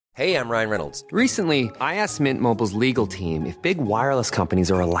Hey, I'm Ryan Reynolds. Recently, I asked Mint Mobile's legal team if big wireless companies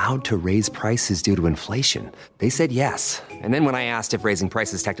are allowed to raise prices due to inflation. They said yes. And then when I asked if raising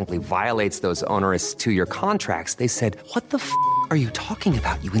prices technically violates those onerous 2-year contracts, they said, "What the f*** are you talking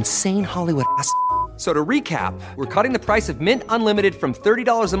about, you insane Hollywood ass?" So to recap, we're cutting the price of Mint Unlimited from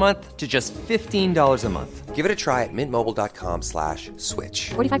 $30 a month to just $15 a month. Give it a try at mintmobile.com/switch.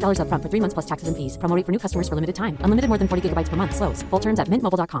 $45 up front for 3 months plus taxes and fees. Promo rate for new customers for limited time. Unlimited more than 40 gigabytes per month. Slows full terms at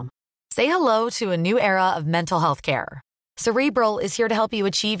mintmobile.com. Say hello to a new era of mental health care. Cerebral is here to help you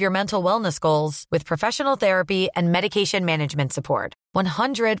achieve your mental wellness goals with professional therapy and medication management support.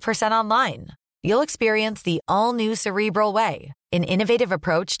 100% online. You'll experience the all-new Cerebral Way, an innovative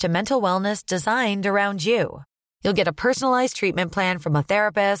approach to mental wellness designed around you. You'll get a personalized treatment plan from a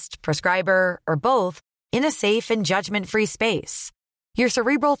therapist, prescriber, or both in a safe and judgment-free space. Your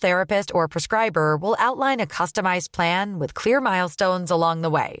Cerebral therapist or prescriber will outline a customized plan with clear milestones along the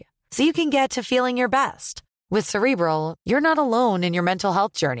way, so you can get to feeling your best. With Cerebral, you're not alone in your mental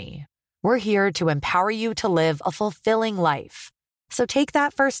health journey. We're here to empower you to live a fulfilling life. So take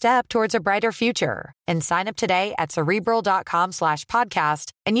that first step towards a brighter future and sign up today at Cerebral.com/podcast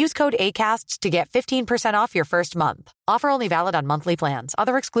and use code ACAST to get 15% off your first month. Offer only valid on monthly plans.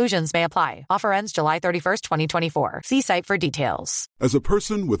 Other exclusions may apply. Offer ends July 31st, 2024. See site for details. As a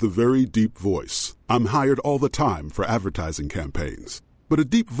person with a very deep voice, I'm hired all the time for advertising campaigns. But a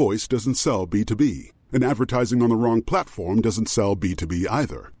deep voice doesn't sell B2B, and advertising on the wrong platform doesn't sell B2B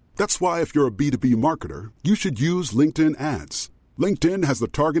either. That's why if you're a B2B marketer, you should use LinkedIn ads. LinkedIn has the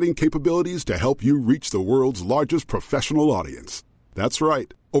targeting capabilities to help you reach the world's largest professional audience. That's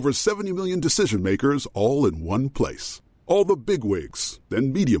right, over 70 million decision makers all in one place. All the big wigs,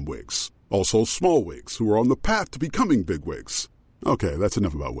 then medium wigs, also small wigs who are on the path to becoming big wigs. Okay, that's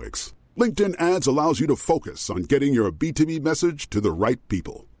enough about wigs. LinkedIn ads allows you to focus on getting your B2B message to the right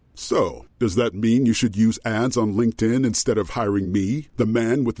people. So, does that mean you should use ads on LinkedIn instead of hiring me, the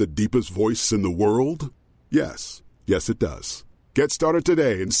man with the deepest voice in the world? Yes. Yes, it does. Get started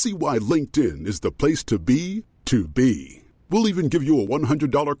today and see why LinkedIn is the place to be to be. We'll even give you a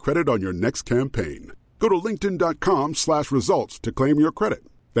 $100 credit on your next campaign. Go to linkedin.com/results to claim your credit.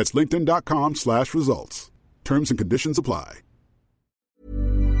 That's linkedin.com/results. Terms and conditions apply.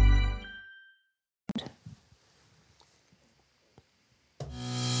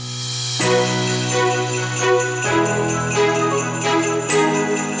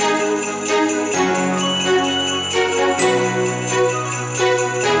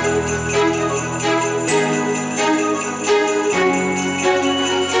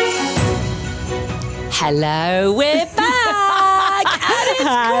 Hello, we're back and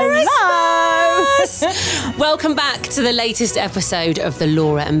it's Christmas. Welcome back to the latest episode of the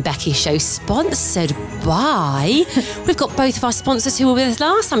Laura and Becky Show, sponsored by, we've got both of our sponsors who were with us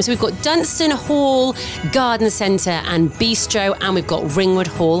last time. So we've got Dunstan Hall Garden Centre and Bistro, and we've got Ringwood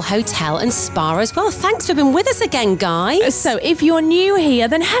Hall Hotel and Spa as well. Thanks for being with us again, guys. So if you're new here,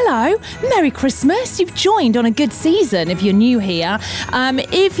 then hello, Merry Christmas. You've joined on a good season if you're new here.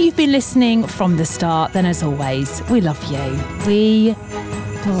 If you've been listening from the start, then as always, we love you. We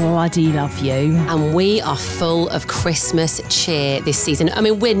bloody love you. And we are full of Christmas cheer this season. I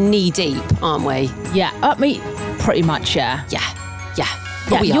mean, we're knee deep, aren't we? Yeah, I mean, pretty much, yeah. Yeah.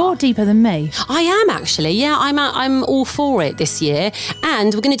 Yeah, you're deeper than me. I am actually. Yeah, I'm all for it this year.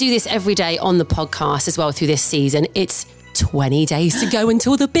 And we're going to do this every day on the podcast as well through this season. It's 20 days to go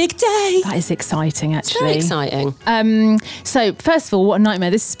until the big day. That is exciting, actually. It's very exciting. So, first of all, what a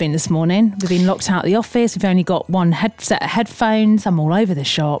nightmare this has been this morning. We've been locked out of the office. We've only got one set of headphones. I'm all over the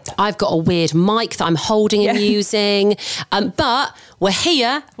shop. I've got a weird mic that I'm holding and using. But we're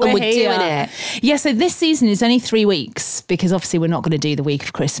here and we're doing it. Yeah, so this season is only 3 weeks because obviously we're not going to do the week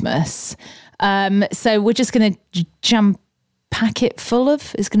of Christmas. So we're just going to pack it full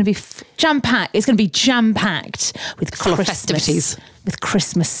of. It's going to be jam-packed. It's going to be jam-packed with full Christmas, of festivities. With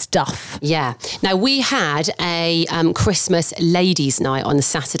Christmas stuff. Yeah. Now, we had a Christmas ladies' night on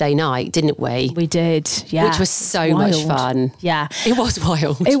Saturday night, didn't we? We did, yeah. Which was so much fun. Yeah. It was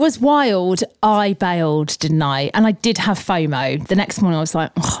wild. It was wild. I bailed, didn't I? And I did have FOMO. The next morning I was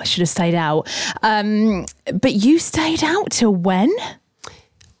like, I should have stayed out. But you stayed out till when?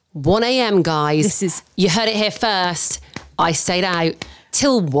 1 a.m, guys. You heard it here first. I stayed out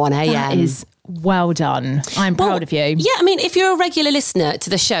till 1 a.m. That is Well done. I'm proud of you. Yeah, I mean, if you're a regular listener to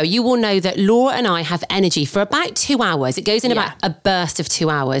the show, you will know that Laura and I have energy for about 2 hours. It goes in about a burst of 2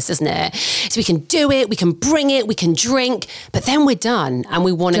 hours, doesn't it? So we can do it, we can bring it, we can drink, but then we're done and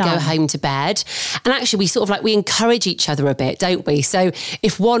we want to go home to bed. And actually, we sort of like, we encourage each other a bit, don't we? So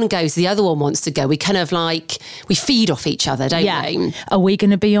if one goes, the other one wants to go. We kind of like, we feed off each other, don't we? Are we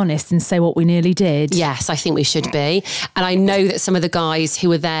going to be honest and say what we nearly did? Yes, I think we should be. And I know that some of the guys who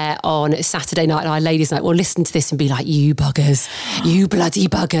were there on Saturday night, our ladies' night, will listen to this and be like, you buggers, you bloody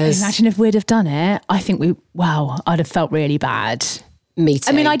buggers. Imagine if we'd have done it. I think I'd have felt really bad. Me too.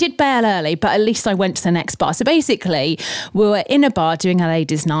 I mean, I did bail early, but at least I went to the next bar. So basically, we were in a bar doing a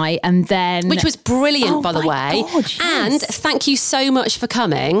ladies' night and then... Which was brilliant, by the way. God, yes. And thank you so much for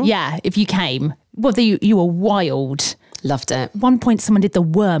coming. Yeah, if you came. Well, you were wild. Loved it. At one point, someone did the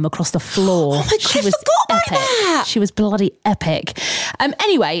worm across the floor. Oh my God, I forgot about that. She was bloody epic.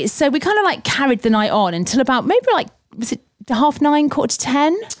 Anyway, so we kind of like carried the night on until about maybe like, was it 9:30,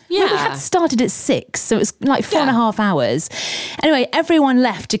 10:45? Yeah. Well, we had started at 6, so it was like 4.5 hours. Anyway, everyone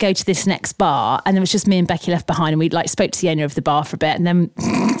left to go to this next bar, and there was just me and Becky left behind, and we like spoke to the owner of the bar for a bit, and then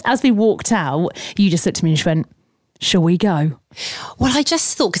as we walked out, you just looked at me and just went, shall we go? Well, I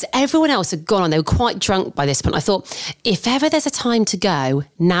just thought, because everyone else had gone on, they were quite drunk by this point. I thought, if ever there's a time to go,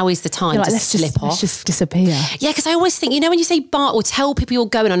 now is the time to slip off. Let's just disappear. Yeah, because I always think, when you say bar or tell people you're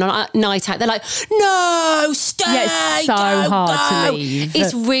going on a night out, they're like, no, stay. Yeah, it's so hard to leave.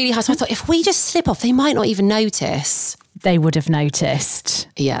 It's really hard. So I thought, if we just slip off, they might not even notice. They would have noticed.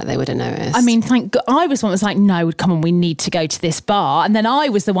 Yeah, they would have noticed. I mean, thank God. I was one that was like, no, come on, we need to go to this bar. And then I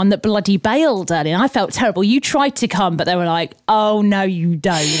was the one that bloody bailed early. And I felt terrible. You tried to come, but they were like, oh, no, you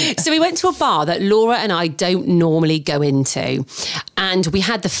don't. So we went to a bar that Laura and I don't normally go into. And we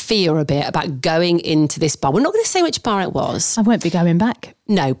had the fear a bit about going into this bar. We're not going to say which bar it was. I won't be going back.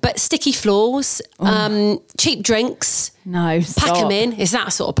 No, but sticky floors, cheap drinks. No, stop. Pack them in. It's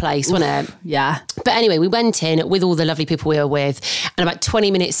that sort of place, wasn't it? Yeah. But anyway, we went in with all the lovely people we were with, and about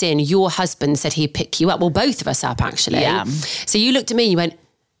 20 minutes in, your husband said he'd pick you up. Well, both of us up, actually. Yeah. So you looked at me and you went,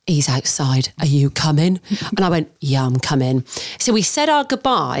 he's outside. Are you coming? And I went, yeah, I'm coming. So we said our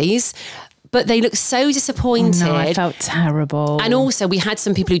goodbyes, but they looked so disappointed. No, I felt terrible. And also, we had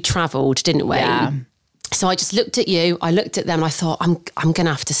some people who travelled, didn't we? Yeah. So I just looked at you, I looked at them, and I thought, I'm going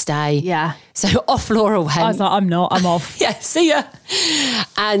to have to stay. Yeah. So off Laura went. I was like, I'm off. Yeah, see ya.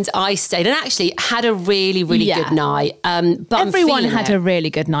 And I stayed and actually had a really, really good night. But everyone had a really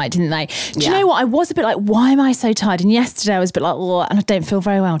good night, didn't they? Do you know what? I was a bit like, why am I so tired? And yesterday I was a bit like, oh, and I don't feel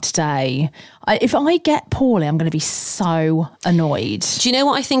very well today. If I get poorly, I'm going to be so annoyed. Do you know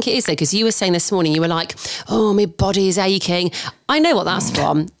what I think it is though? Because you were saying this morning, you were like, oh, my body is aching. I know what that's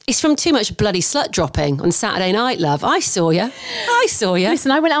from. It's from too much bloody slut dropping on Saturday night, love. I saw you.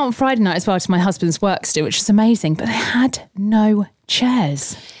 Listen, I went out on Friday night as well to my husband's work still, which was amazing, but they had no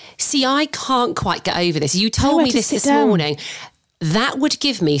chairs. See, I can't quite get over this. You told me this morning. That would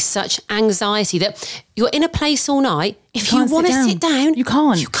give me such anxiety that you're in a place all night. If you want to sit down, you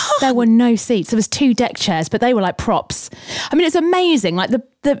can't. There were no seats. There was 2 deck chairs, but they were like props. I mean, it's amazing. Like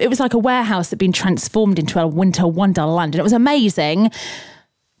it was like a warehouse that'd been transformed into a winter wonderland, and it was amazing.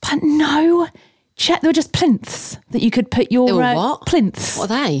 But no, there were just plinths that you could put your... They were what? Plinths.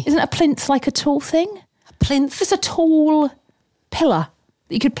 What are they? Isn't a plinth like a tall thing? A plinth? It's a tall pillar.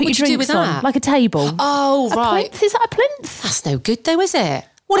 You could put your drinks on, like a table. Oh, right. Plinth? Is that a plinth? That's no good though, is it?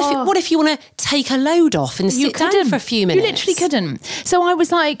 What if you want to take a load off and sit down for a few minutes? You literally couldn't. So I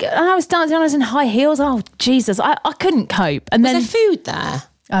was like, I was dancing, I was in high heels. Oh, Jesus, I couldn't cope. And was there food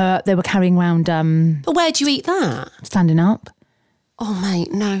there? They were carrying around... But where'd you eat that? Standing up. Oh,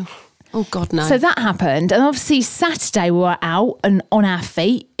 mate, no. Oh, God, no. So that happened. And obviously Saturday we were out and on our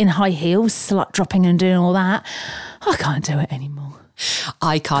feet in high heels, slut dropping and doing all that. I can't do it anymore.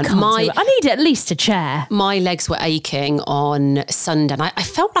 I can't. I need at least a chair. My legs were aching on Sunday. And I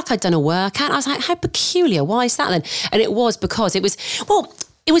felt like I'd done a workout. I was like, how peculiar. Why is that then? And it was because it was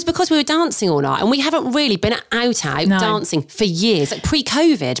because we were dancing all night and we haven't really been out dancing for years, like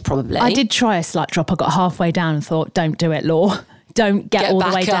pre-COVID probably. I did try a slut drop. I got halfway down and thought, don't do it, Law. Don't get all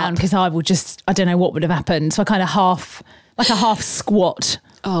the way down because I don't know what would have happened. So I kind of half squat.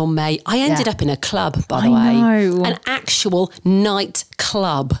 Oh, mate, I ended up in a club, by the way. I know. An actual night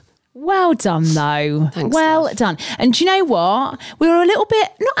club. Well done, though. Thanks, well love. done. And do you know what? We were a little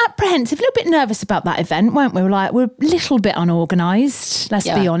bit, not apprehensive, a little bit nervous about that event, weren't we? We're a little bit unorganised, let's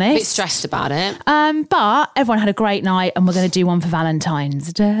be honest. A bit stressed about it. But everyone had a great night and we're going to do one for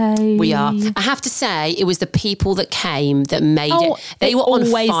Valentine's Day. We are. I have to say, it was the people that came that made it. They were on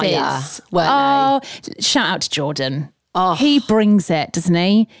fire, weren't they? Shout out to Jordan. Oh. He brings it, doesn't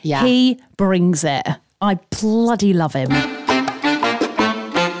he? Yeah. He brings it. I bloody love him.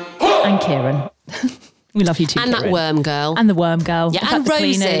 And Kieran. We love you too, And Kieran. that worm girl. And the worm girl. Yeah, In fact, and the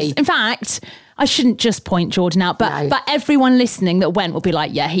cleaners. Rosie. In fact, I shouldn't just point Jordan out, but everyone listening that went will be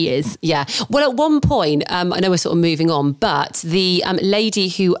like, yeah, he is. Yeah. Well, at one point, I know we're sort of moving on, but the lady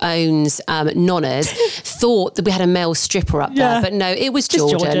who owns Nonna's thought that we had a male stripper up there, but no, it was Just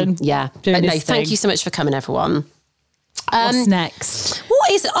Jordan. Yeah. Doing But no, his thank thing. you so much for coming, everyone. What's next?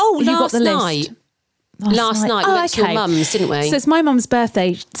 What is? Oh, Have you got last the list? night. Last night we went to your mum's, didn't we? So it's my mum's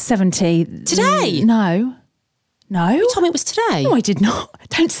birthday, 70. Today? No. You told me it was today. No, I did not.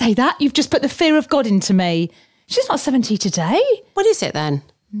 Don't say that. You've just put the fear of God into me. She's not 70 today. What is it then?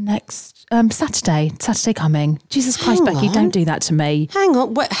 Next Saturday coming. Jesus Christ, Hang Becky, on. don't do that to me. Hang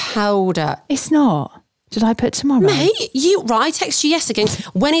on. Wait, hold up. It's not. Did I put tomorrow? Mate, I texted you yesterday.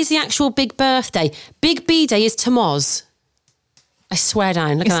 When is the actual big birthday? Big B day is tomorrow's. I swear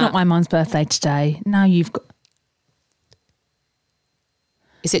down. Look It's at not that. my mum's birthday today. Now you've got...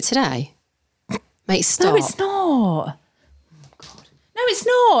 Is it today? Mate, stop. No, it's not. No, it's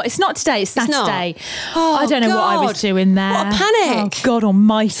not. It's not today. It's It's not? Saturday. Oh, I don't know what I was God. doing there. What a panic. Oh, God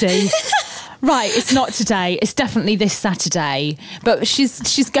almighty. Right, it's not today. It's definitely this Saturday. But she's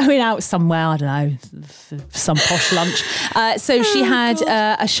going out somewhere, I don't know, some posh lunch. So she had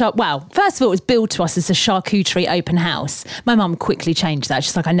a well, first of all, it was billed to us as a charcuterie open house. My mum quickly changed that.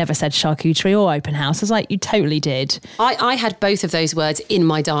 She's like, I never said charcuterie or open house. I was like, you totally did. I had both of those words in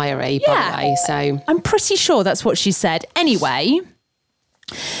my diary, by the way. So I'm pretty sure that's what she said. Anyway,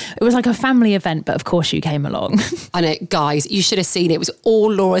 it was like a family event, but of course you came along. I know, guys, you should have seen it. It was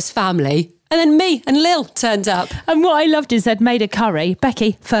all Laura's family. And then me and Lil turned up. And what I loved is they'd made a curry.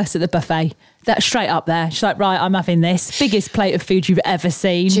 Becky, first at the buffet. That's straight up there. She's like, right, I'm having this. Biggest plate of food you've ever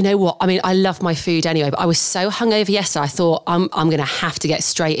seen. Do you know what? I mean, I love my food anyway, but I was so hungover yesterday. I thought I'm going to have to get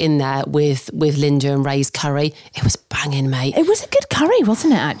straight in there with Linda and Ray's curry. It was banging, mate. It was a good curry,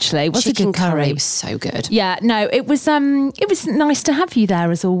 wasn't it, actually? It was Chicken a good curry. It was so good. Yeah, no, it was nice to have you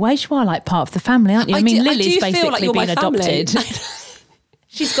there as always. You are like part of the family, aren't you? I mean, do Lily's feel basically like you're my been family. adopted.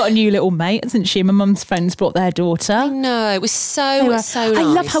 She's got a new little mate, hasn't she? My mum's friends brought their daughter. No, it was so nice. I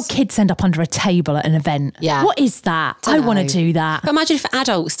love how kids end up under a table at an event. Yeah. What is that? I want to do that. But imagine if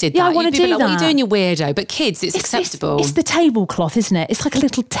adults did that. Yeah, I wanna You'd be do like, what are you that. doing, you weirdo? But kids, it's acceptable. It's the tablecloth, isn't it? It's like a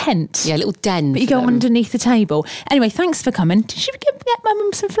little tent. Yeah, a little den. But you for go them. underneath the table. Anyway, thanks for coming. Did you get my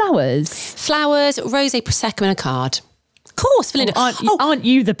mum some flowers? Flowers, rosé, prosecco and a card. Of course, Belinda. Aren't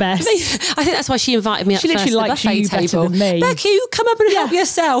you the best? I think that's why she invited me up She first literally to the likes buffet you better table. than me. Becky, you come up and help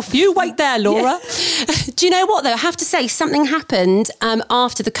yourself. You wait there, Laura. Do you know what, though? I have to say, something happened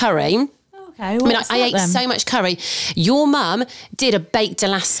after the curry. Okay, I mean, I ate so much curry. Your mum did a baked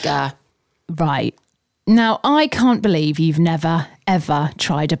Alaska. Right. Now, I can't believe you've never, ever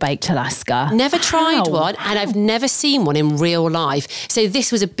tried a baked Alaska. Never tried How? one, and I've never seen one in real life. So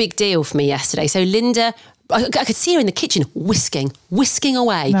this was a big deal for me yesterday. So Linda, I could see her in the kitchen whisking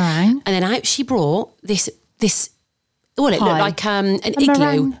away. Right. And then out she brought this. Well, it Pie. looked like an A igloo.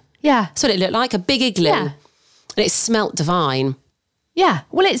 meringue. Yeah. That's what it looked like, a big igloo. Yeah. And it smelt divine. Yeah.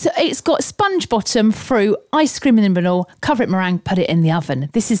 Well, it's got sponge bottom, fruit, ice cream in the middle, cover it meringue, put it in the oven.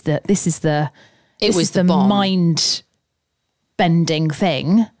 This is the bomb. mind bending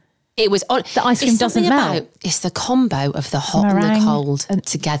thing. It was on. The ice cream it's doesn't something melt. about- It's the combo of the hot and Meringue the cold and-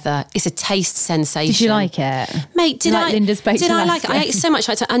 together. It's a taste sensation. Did you like it? Mate, did You like I? Linda's baked Did I like it? I Alaska? ate so much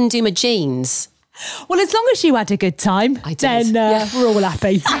I had to undo my jeans. Well, as long as you had a good time, I did. then we're all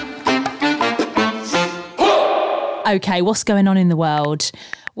happy. Okay, what's going on in the world?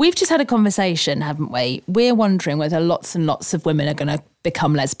 We've just had a conversation, haven't we? We're wondering whether lots and lots of women are going to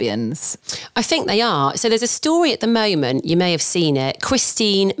become lesbians. I think they are. So there's a story at the moment, you may have seen it.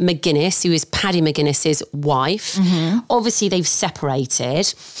 Christine McGuinness, who is Paddy McGuinness's wife. Mm-hmm. Obviously, they've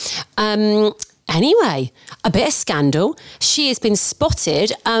separated. Anyway, a bit of scandal. She has been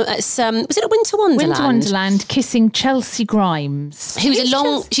spotted at some, was it a Winter Wonderland? Winter Wonderland kissing Chelsea Grimes.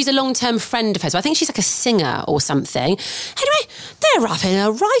 She's a long-term friend of hers. I think she's like a singer or something. Anyway, they're having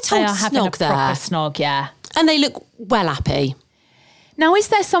a right They old are having a snog there. proper snog, yeah. And they look well happy. Now, is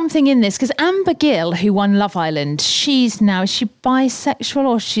there something in this? Because Amber Gill, who won Love Island, is she bisexual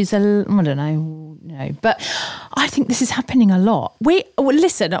or she's I don't know, but I think this is happening a lot.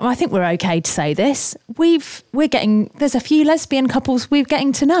 Listen, I think we're okay to say this. There's a few lesbian couples we're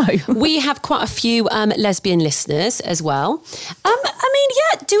getting to know. We have quite a few lesbian listeners as well. I mean,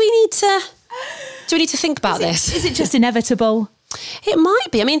 yeah, do we need to think about this? Is it just inevitable? It might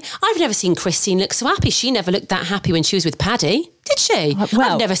be. I mean, I've never seen Christine look so happy. She never looked that happy when she was with Paddy, did she?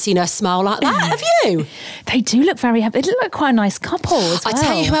 Well, I've never seen her smile like that. Have you? They do look very happy. They look like quite a nice couple as well. I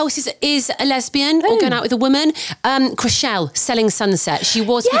tell you who else is a lesbian or going out with a woman. Chriselle, Selling Sunset. She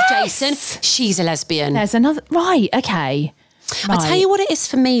was with Jason. She's a lesbian. There's another. Right, okay. Right. I tell you what it is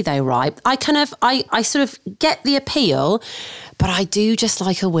for me though, right? I sort of get the appeal, but I do just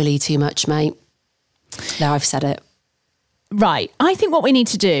like a Willie too much, mate. There, I've said it. Right. I think what we need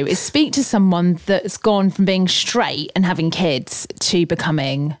to do is speak to someone that's gone from being straight and having kids to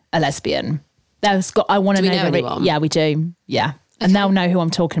becoming a lesbian. I want to know anyone? Yeah, we do. Yeah. Okay. And they'll know who I'm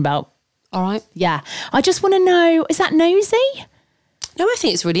talking about. All right. Yeah. I just want to know, is that nosy? No, I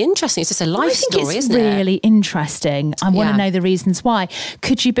think it's really interesting. It's just a life story, isn't it? It's really interesting. I want to know the reasons why.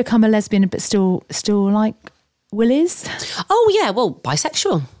 Could you become a lesbian but still like Willies? Oh, yeah. Well,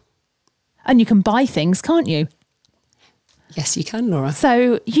 bisexual. And you can buy things, can't you? Yes, you can, Laura.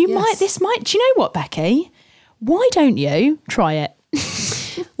 So do you know what, Becky? Why don't you try it?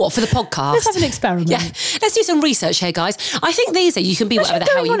 What, for the podcast? Let's have an experiment. Yeah, let's do some research here, guys. I think these are, you can be whatever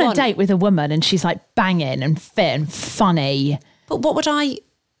the hell you want. On a date with a woman and she's like banging and fit and funny. But what would I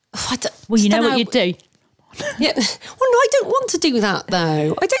well, you know what you'd do. Yeah. Well, no, I don't want to do that, though.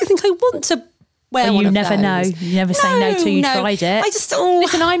 I don't think I want to wear one you of never those. know. You never say no till you tried it. I just...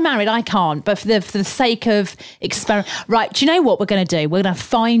 Listen, I'm married. I can't. But for the sake of experiment... Right, do you know what we're going to do? We're going to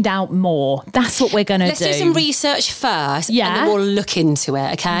find out more. That's what we're going to do. Let's do some research first, and then we'll look into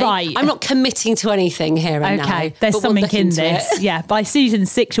it, okay? Right. I'm not committing to anything here and now. Okay, there's something in this. Yeah, by season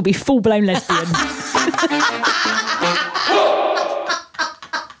 6, you'll be full-blown lesbian.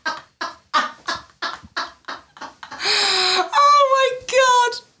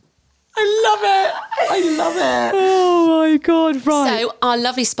 I love it. Oh my God, right. So our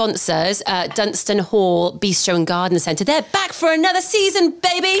lovely sponsors, Dunstan Hall Bistro and Garden Centre, they're back for another season,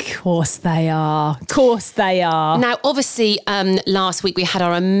 baby. Of course they are. Of course they are. Now, obviously, last week we had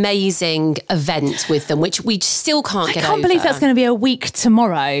our amazing event with them, which we still can't get over. I can't believe that's going to be a week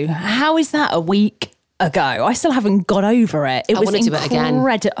tomorrow. How is that a week ago? I still haven't got over it. I want to do it again.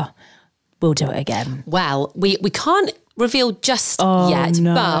 We'll do it again. Well, we can't reveal just yet,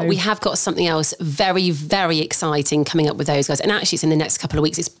 but we have got something else very, very exciting coming up with those guys. And actually, it's in the next couple of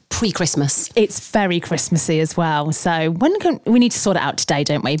weeks. It's pre-Christmas. It's very Christmassy as well. So we need to sort it out today,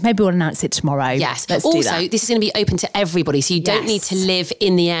 don't we? Maybe we'll announce it tomorrow. Yes. Let's also, do that. this is going to be open to everybody. So you don't need to live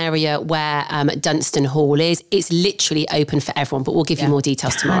in the area where Dunstan Hall is. It's literally open for everyone, but we'll give you more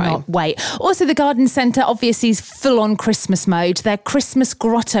details tomorrow. Cannot wait. Also, the Garden Centre obviously is full on Christmas mode. Their Christmas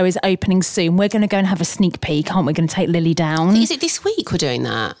grotto is opening soon. We're going to go and have a sneak peek, aren't we? We're going to take Lily down. Is it this week we're doing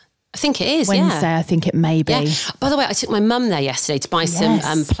that? I think it is, Wednesday, I think it may be. Yeah. By the way, I took my mum there yesterday to buy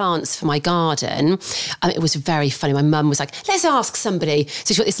some plants for my garden. It was very funny. My mum was like, let's ask somebody. So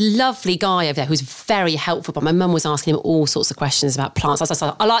she's got this lovely guy over there who's very helpful, but my mum was asking him all sorts of questions about plants. I was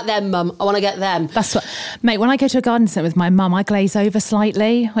like, I like them, mum. I want to get them. That's what, mate, when I go to a garden centre with my mum, I glaze over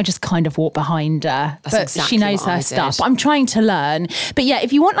slightly. I just kind of walk behind her. That's but exactly she knows her stuff. But I'm trying to learn. But yeah,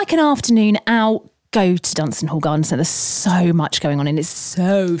 if you want like an afternoon out, go to Dunstan Hall Garden Centre. There's so much going on and it's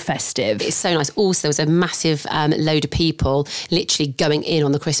so festive. It's so nice. Also, there was a massive load of people literally going in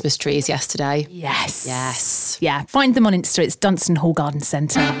on the Christmas trees yesterday. Yes. Yes. Yeah. Find them on Insta. It's Dunstan Hall Garden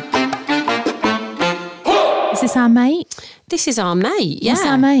Centre. Is this our mate? This is our mate, yeah. What's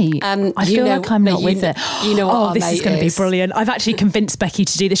our mate? I feel like I'm not with it. You know what our this mate is going to be brilliant. I've actually convinced Becky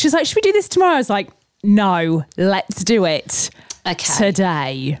to do this. She's like, should we do this tomorrow? I was like, no, let's do it. Okay.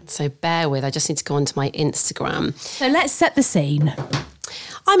 Today. So bear with, I just need to go onto my Instagram. So let's set the scene.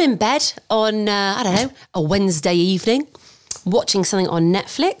 I'm in bed on, a Wednesday evening, watching something on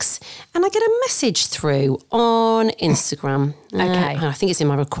Netflix, and I get a message through on Instagram. Okay. I think it's in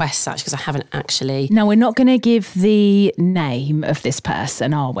my requests, actually, because I haven't actually... No, we're not going to give the name of this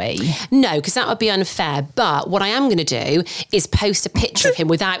person, are we? No, because that would be unfair. But what I am going to do is post a picture of him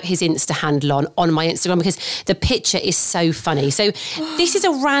without his Insta handle on my Instagram, because the picture is so funny. So this is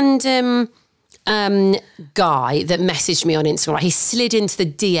a random... guy that messaged me on Instagram. He slid into the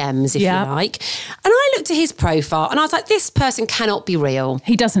DMs, if you like. And I looked at his profile and I was like, this person cannot be real.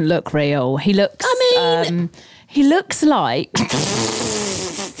 He doesn't look real. He looks... he looks like...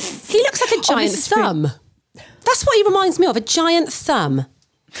 he looks like a giant thumb. That's what he reminds me of, a giant thumb.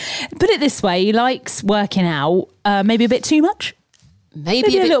 Put it this way, he likes working out, maybe a bit too much.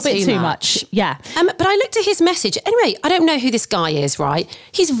 Maybe a little bit too much. Yeah. But I looked at his message. Anyway, I don't know who this guy is, right?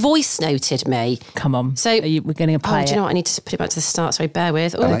 He's voice noted me. Come on. So we're going to play it. Do you know what? I need to put it back to the start. Sorry, bear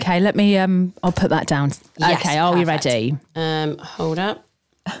with. Ooh. Okay, let me, I'll put that down. Yes, okay, are we ready? Hold up.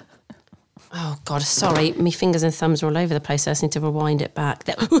 Oh, God, sorry. My fingers and thumbs are all over the place. So I just need to rewind it back.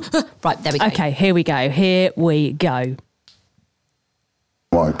 Right, there we go. Okay, here we go.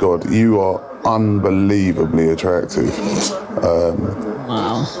 My God, you are unbelievably attractive.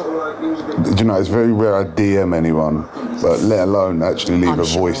 Wow. Do you know, it's very rare I DM anyone, but let alone actually leave a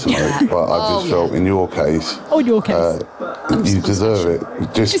voice note. But I just felt in your case, you deserve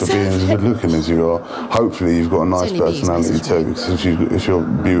it just for being as good looking as you are. Hopefully you've got a nice personality too, because if you're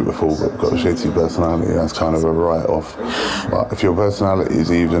beautiful but got a shitty personality, that's kind of a write-off. But if your personality is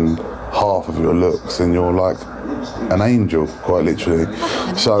even half of your looks, then you're like an angel, quite literally.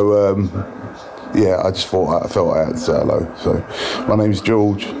 So yeah, I felt I had to say hello. So my name's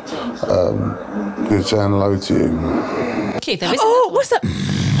George. Good saying hello to you. Okay, there is what's that?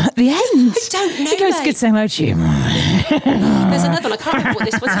 At the end. I don't know. It goes good saying hello to you. There's another one. I can't remember what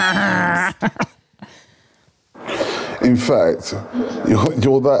this was. In fact,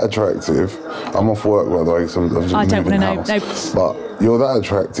 you're that attractive. I'm off work, by the way, so I'm just I don't moving want to know. house. But you're that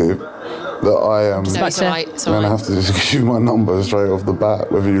attractive that I am No, it's all right. It's all going to right. have to just give you my number straight off the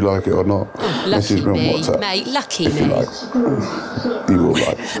bat, whether you like it or not. Lucky Message me on me, WhatsApp. mate. Lucky if me. you like. You will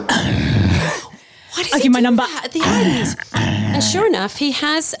like. Why does I'll he give my do number. that at the end? And sure enough, he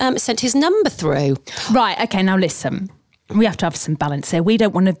has sent his number through. Right, okay, now listen. We have to have some balance here. We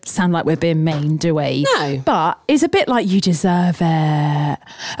don't want to sound like we're being mean, do we? No. But it's a bit like you deserve it.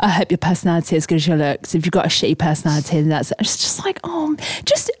 I hope your personality is as good as your looks. If you've got a shitty personality, then it's just like,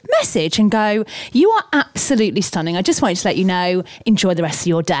 just message and go, you are absolutely stunning. I just wanted to let you know, enjoy the rest of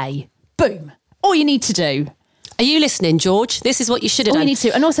your day. Boom. All you need to do. Are you listening, George? This is what you should have All done. you need to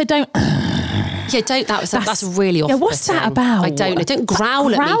do. And also don't... Yeah, don't. That's really off-putting. Yeah, what's that about? I don't know. Don't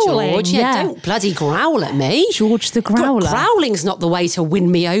growl at me, Growling, George. yeah. Don't bloody growl at me. George the Growler. Growling's not the way to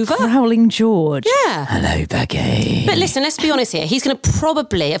win me over. Growling George. Yeah. Hello, Becky. But listen, let's be honest here. He's going to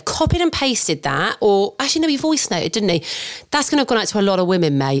probably have copied and pasted that, or actually, no, he voice noted, didn't he? That's going to have gone out to a lot of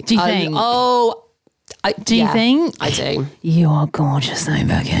women, mate. Do you think? Do you think? I do. You are gorgeous, though,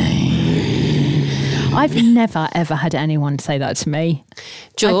 Becky. I've never, ever had anyone say that to me.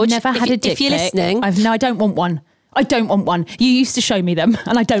 George, I've never had a dick if you're pic. listening... I don't want one. I don't want one. You used to show me them,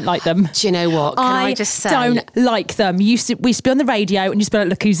 and I don't like them. Do you know what? Can I just say... don't like them. We used to be on the radio, and you used to be like,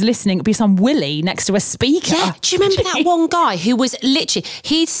 look who's listening. It'd be some Willy next to a speaker. Yeah. Do you remember that one guy who was literally...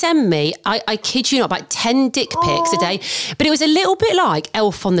 He'd send me, I kid you not, about 10 dick pics a day. But it was a little bit like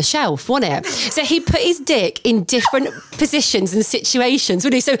Elf on the Shelf, wasn't it? So he'd put his dick in different positions and situations,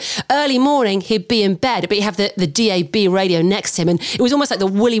 wouldn't he? So early morning, he'd be in bed, but he'd have the DAB radio next to him, and it was almost like the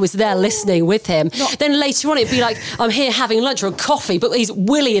Willy was there listening with him. Then later on, it'd be like, I'm here having lunch or a coffee, but he's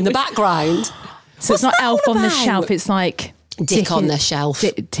Willy in the background. So it's not that Elf all on the about? Shelf, it's like... Dick on the shelf.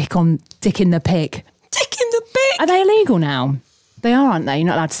 Dick in the pig. Dick in the pig. Are they illegal now? They are, aren't they? You're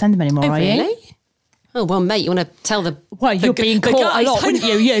not allowed to send them anymore, Oh, are really? you? Oh, well, mate, you want to tell the... Well, you're being the caught guys, a lot, wouldn't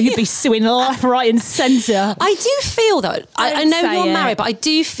you? Yeah, you'd be suing left, right and centre. I do feel, though, I know say you're it. married, but I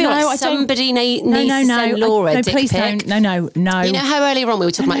do feel No, I like don't- somebody needs to send Laura a dick please pic. don't. No. You know how earlier on we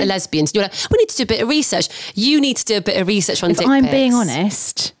were talking about the lesbians? You were like, we need to do a bit of research. You need to do a bit of research on If dick I'm pics. being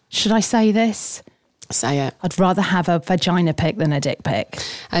honest, should I say this? Say it. I'd rather have a vagina pic than a dick pic.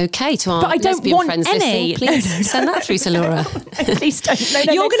 Okay, to our But I don't lesbian want friends any. listening, please send that through to Laura. Please don't.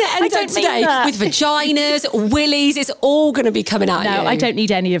 No, You're going to I end up don't mean today that. with vaginas, willies. It's all going to be coming out. No, you. I don't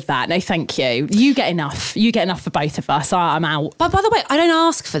need any of that. No, thank you. You get enough. You get enough for both of us. I'm out. But by the way, I don't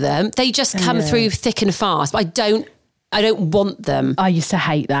ask for them. They just come through thick and fast. But I don't want them. I used to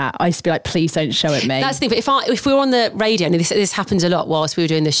hate that. I used to be like, please don't show it me. That's the thing. But if we were on the radio, and this happens a lot whilst we were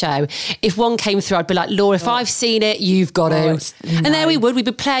doing the show, if one came through, I'd be like, Laura, if I've seen it, you've got to. And there we would. We'd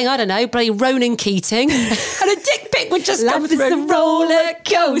be playing, I don't know, bloody Ronan Keating. And a dick pic would just come Life is through. a roller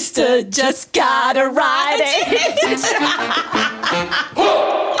coaster, just gotta ride it.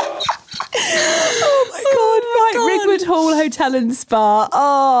 Oh my God, right. Ringwood Hall Hotel and Spa.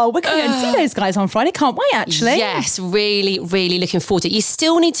 Oh, we're going to go and see those guys on Friday. Can't wait, actually. Yes, really, really looking forward to it. You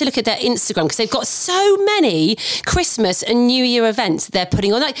still need to look at their Instagram because they've got so many Christmas and New Year events they're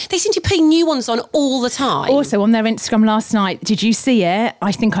putting on. Like, they seem to be putting new ones on all the time. Also, on their Instagram last night, did you see it?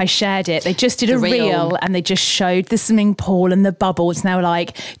 I think I shared it. They just did a reel and they just showed the swimming pool and the bubbles. And they were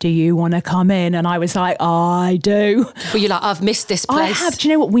like, do you want to come in? And I was like, I do. But you're like, I've missed this place. I have. Do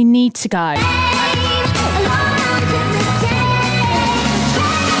you know what? We need to go.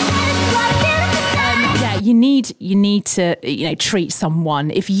 You need to, treat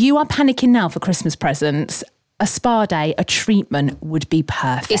someone. If you are panicking now for Christmas presents, a spa day, a treatment would be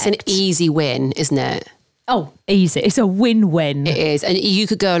perfect. It's an easy win, isn't it? Oh, easy. It's a win-win. It is. And you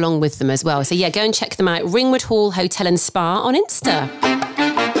could go along with them as well. So yeah, go and check them out. Ringwood Hall Hotel and Spa on Insta.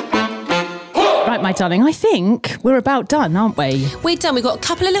 Right, my darling, I think we're about done, aren't we? We're done. We've got a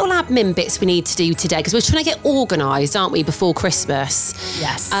couple of little admin bits we need to do today because we're trying to get organised, aren't we, before Christmas?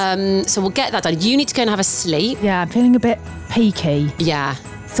 Yes. So we'll get that done. You need to go and have a sleep. Yeah, I'm feeling a bit peaky. Yeah.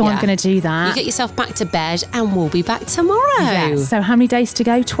 So I'm going to do that. You get yourself back to bed and we'll be back tomorrow. Yeah. So how many days to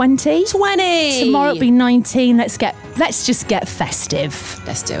go? 20? 20. Tomorrow it'll be 19. Let's just get festive.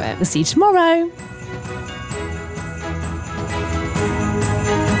 Let's do it. We'll see you tomorrow.